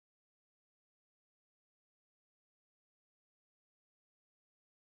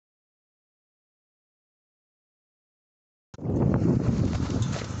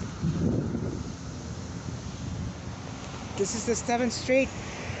This is the 7th Street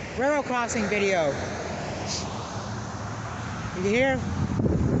Railroad Crossing video. You can hear,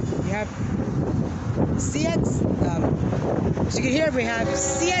 you have as you can hear, we have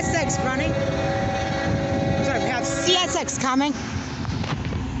CSX running. Sorry, we have CSX coming.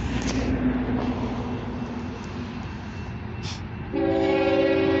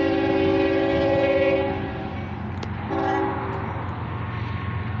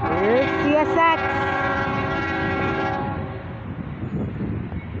 Here's CSX.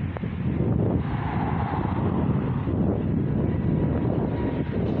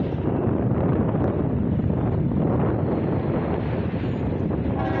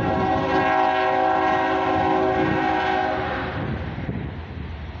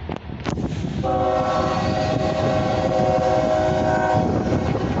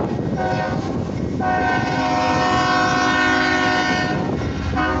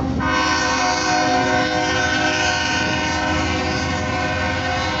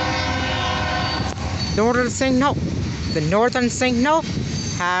 Northern signal. The northern signal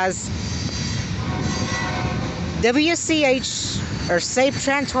has WCH or Safe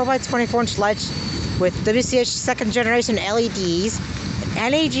Trans 12x24-inch lights with WCH second generation LEDs,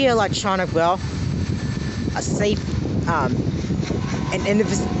 an NAG electronic wheel, a safe an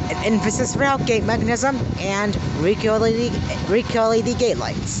emphasis rail gate mechanism, and Ricoh LED gate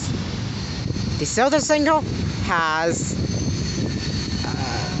lights. The southern signal has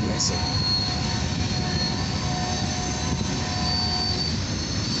let's see.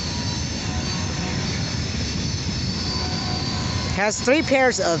 Has 3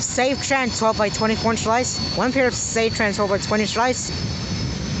 pairs of Safe Trans 12x24-inch lights, 1 pair of Safe Trans 12x20-inch lights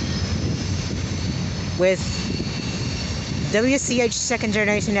with WCH second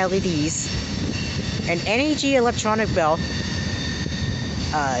generation LEDs, an NAG electronic bell,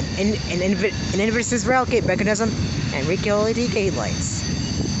 an emphasis rail gate mechanism, and Ricoh LED gate lights.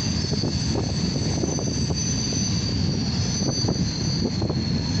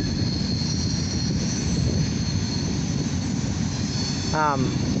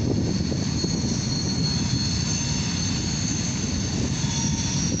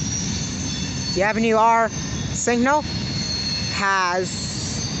 The Avenue R signal has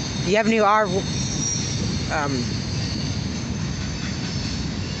the Avenue R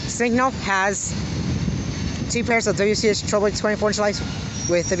signal has 2 pairs of WCH 12x24-inch lights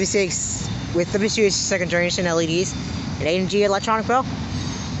with WCH second generation LEDs, an NAG electronic bell,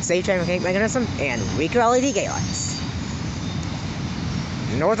 Safe Trans gate mechanism, and Ricoh LED gate lights.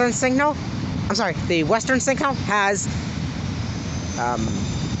 Northern signal, the western signal has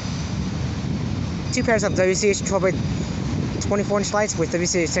 2 pairs of WCH 12x24-inch lights with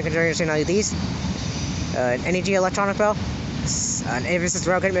WCH second generation LEDs, an NAG electronic bell, an emphasis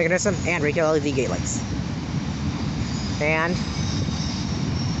rail gate mechanism, and Ricoh LED gate lights. And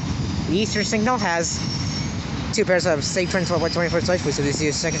the eastern signal has 2 pairs of Safe Trans 12x24-inch lights with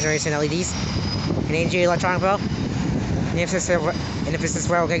WCH second generation LEDs, an NAG electronic bell, an emphasis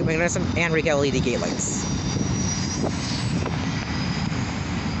rail gate mechanism, and Ricoh LED gate lights.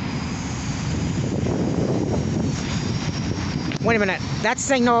 Wait a minute, that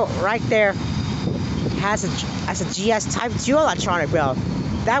signal right there has a GS Type 2 electronic bell.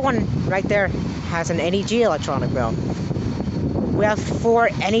 That one right there has an NAG electronic bell. We have 4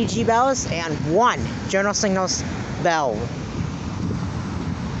 NAG bells and 1 General Signals bell.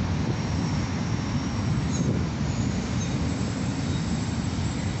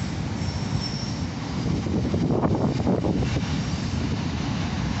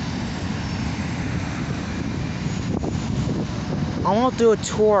 I won't do a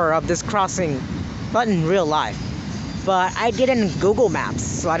tour of this crossing, but in real life. But I did it in Google Maps,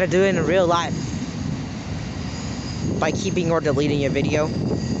 so I had to do it in real life by keeping or deleting a video.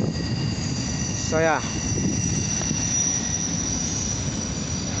 So yeah.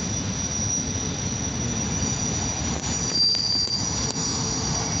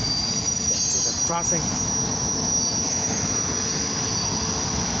 To the crossing.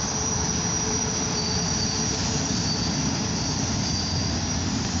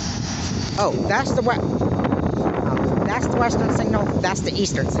 Oh, that's the western signal. That's the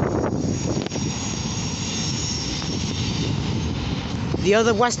eastern signal. The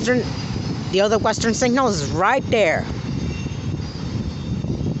other western signal is right there,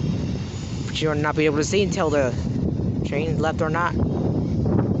 but you'll not be able to see until the train left or not.